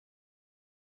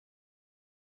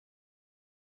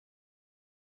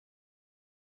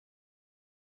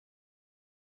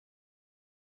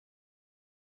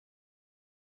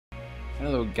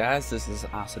Hello guys, this is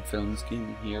Acid Films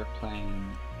Gaming here playing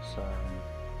some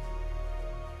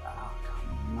I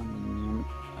can't remember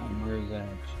the name, Mirror's Edge.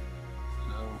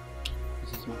 So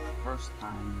this is my first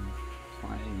time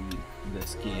playing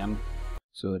this game,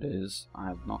 so it is. I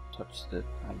have not touched it,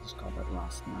 I just got it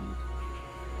last night.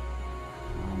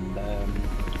 And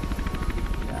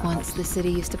yeah, once the city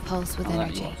used to pulse with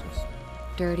energy,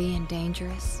 dirty and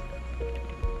dangerous,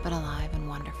 but alive and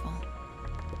wonderful.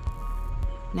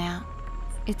 Now,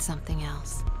 it's something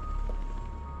else.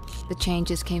 The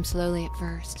changes came slowly at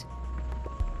first.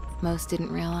 Most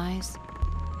didn't realize,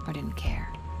 or didn't care,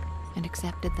 and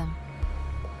accepted them.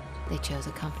 They chose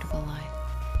a comfortable life.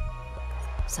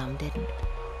 Some didn't.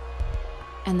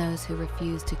 And those who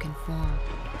refused to conform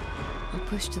were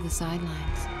pushed to the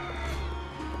sidelines,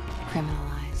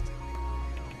 criminalized.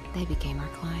 They became our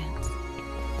clients.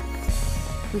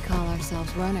 We call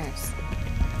ourselves runners.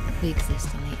 We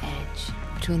exist on the edge,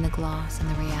 between the gloss and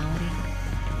the reality,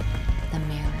 the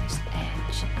mirror's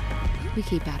edge. We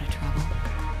keep out of trouble,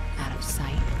 out of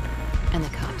sight, and the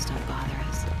cops don't bother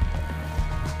us.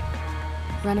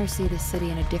 Runners see the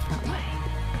city in a different way.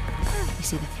 We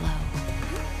see the flow.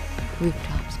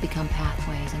 Rooftops become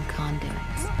pathways and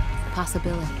conduits,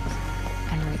 possibilities,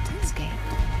 and routes of escape.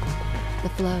 The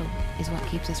flow is what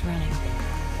keeps us running,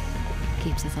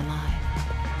 keeps us alive.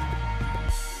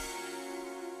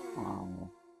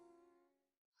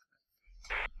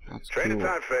 Training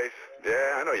time, Faith.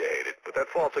 Yeah, I know you hate it, but that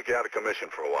fall took you out of commission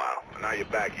for a while. And now you're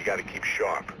back, you gotta keep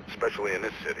sharp, especially in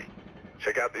this city.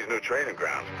 Check out these new training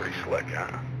grounds, pretty slick,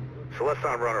 huh? Celeste's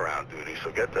on runaround duty,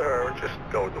 so get to her and just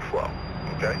go with the flow,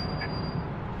 okay?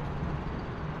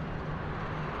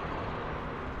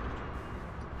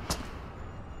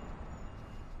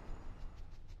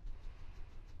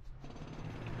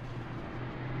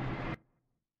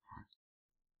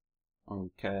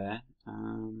 Okay,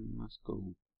 let's go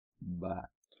back.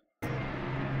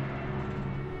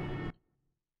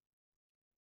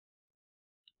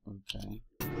 Okay.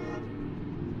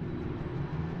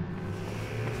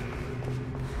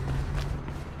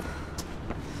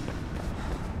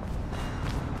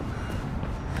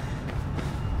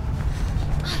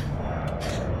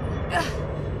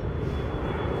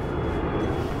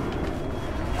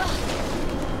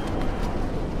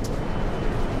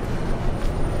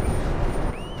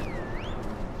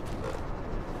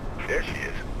 There she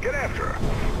is. Get after her.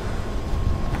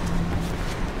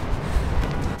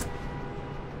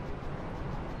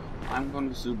 I'm going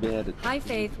to zoom bad at Hi,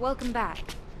 Faith. Welcome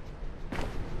back.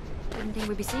 Didn't think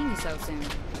we'd be seeing you so soon.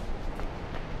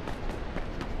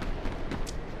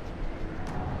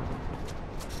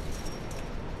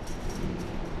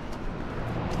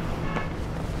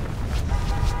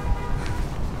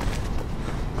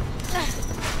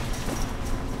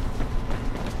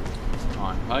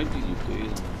 How do you do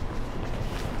that?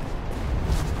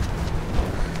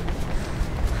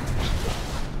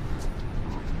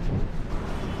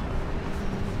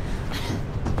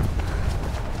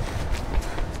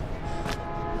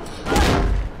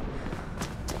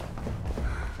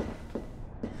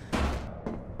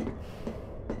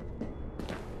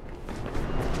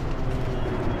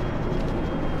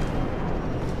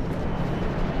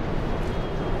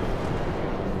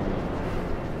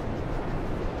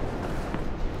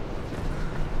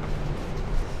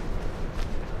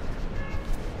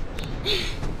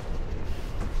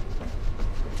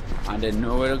 I didn't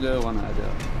know where to go when I did.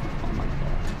 Oh my god.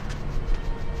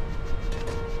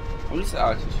 At least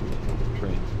I actually shoot a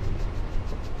train.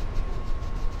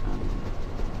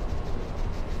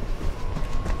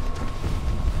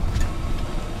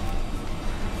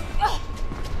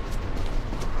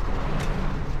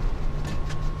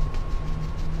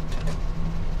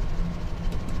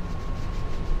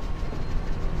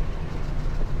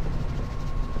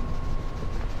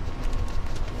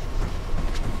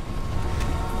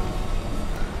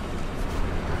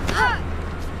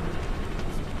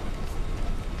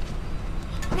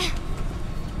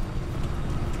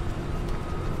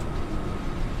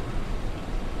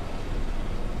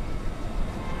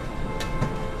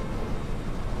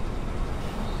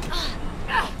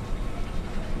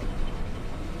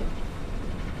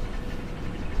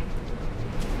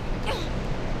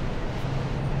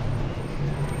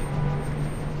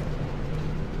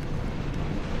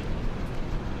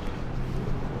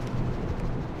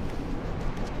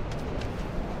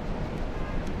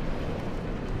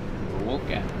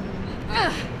 Okay.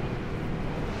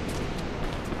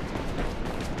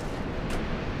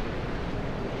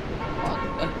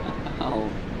 What the hell?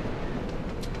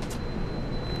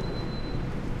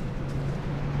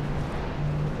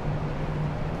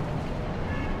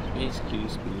 Space Q,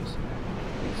 space.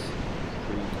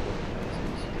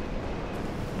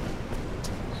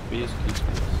 Space, space.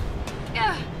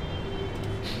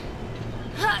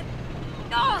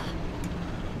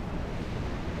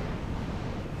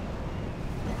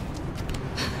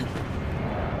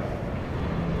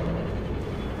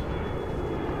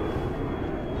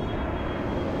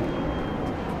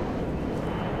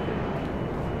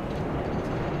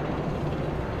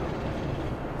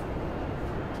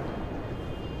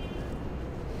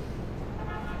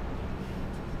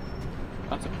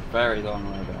 That's a very long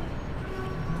way down.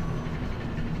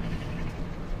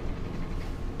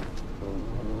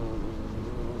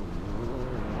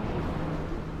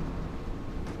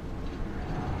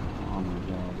 Oh my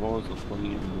god, what was the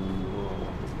plane?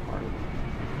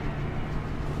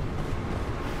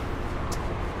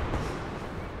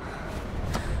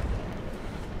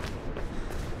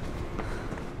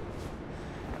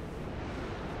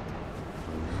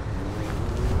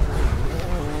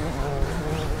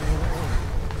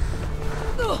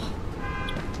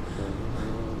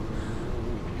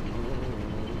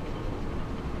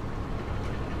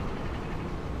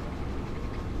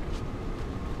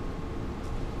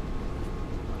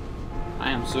 I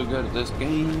am so good at this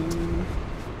game.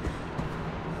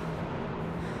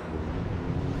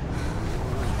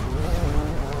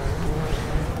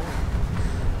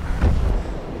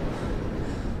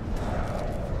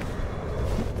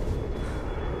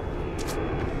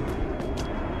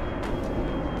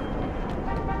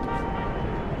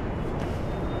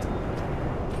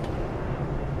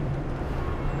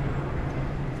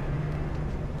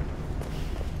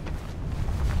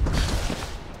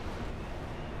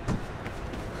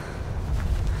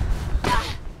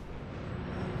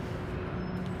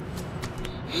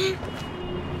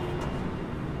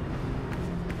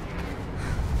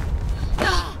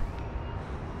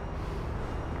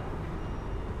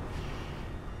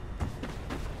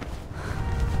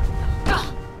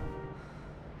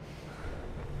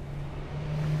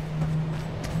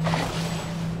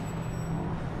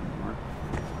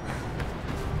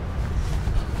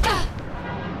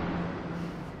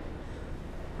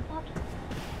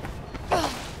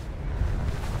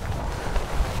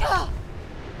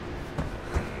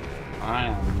 I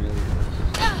am really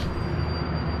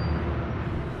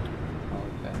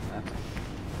okay, that's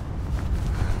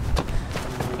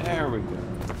there we go.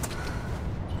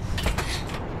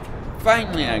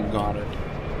 Finally I got it.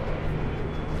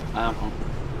 I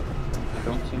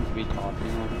don't seem to be talking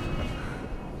a lot.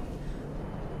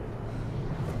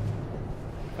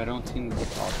 If I don't seem to be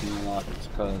talking a lot, it's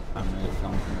because I'm really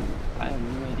confident. I have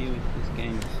no idea what this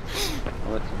game is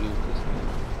or what to do with this game.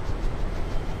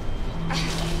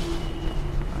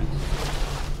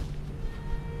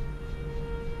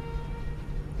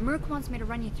 Merc wants me to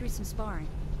run you through some sparring.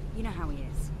 You know how he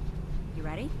is. You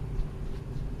ready?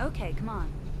 Okay, come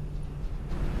on.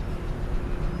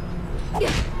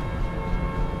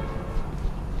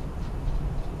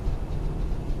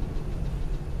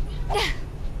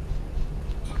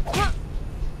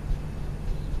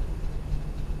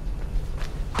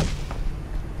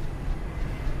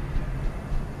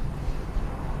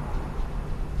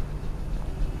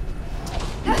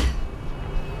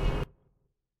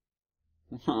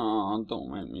 Oh, don't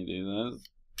make me do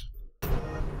this.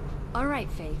 All right,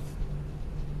 Faith.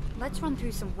 Let's run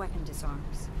through some weapon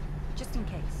disarms, just in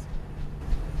case.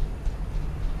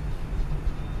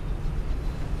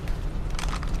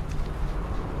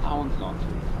 I want not to.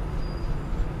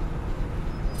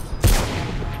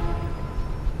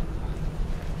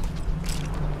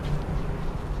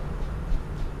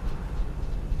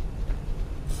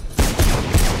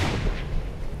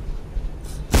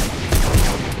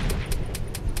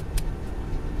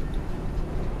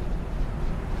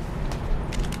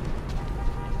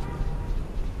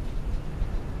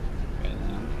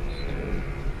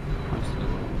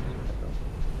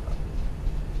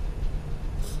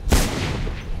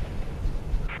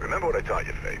 Remember what I taught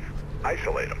you, Faith.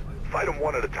 Isolate them. Fight them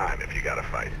one at a time if you gotta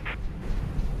fight.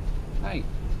 Hey.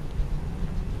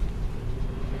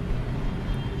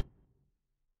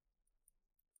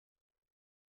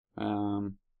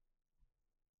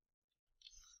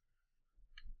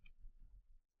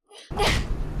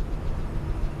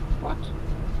 What?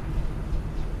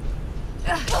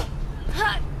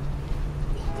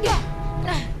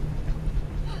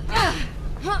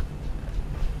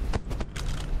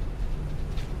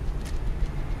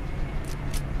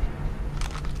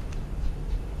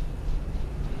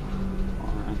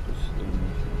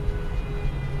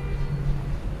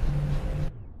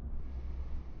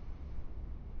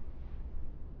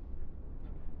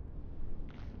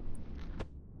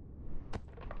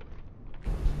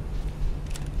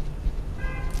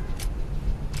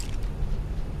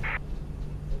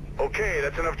 Okay,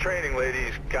 that's enough training,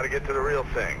 ladies. Gotta get to the real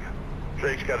thing.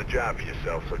 Drake's got a job for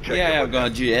yourself, so check Yeah, in I with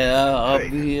got him. you. I'll Hey,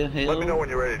 be let me know when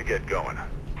you're ready to get going.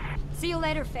 See you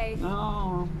later, Faith.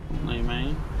 No, hey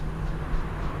man.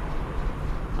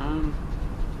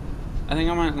 I think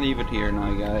I might leave it here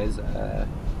now, guys.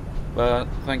 But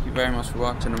thank you very much for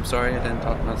watching. I'm sorry I didn't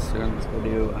talk much during this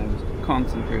video. I was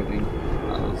concentrating.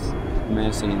 I was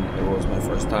messing. It was my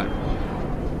first time.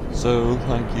 So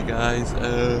thank you guys.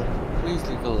 Please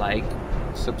leave a like,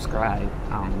 subscribe,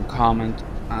 and comment,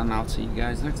 and I'll see you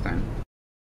guys next time.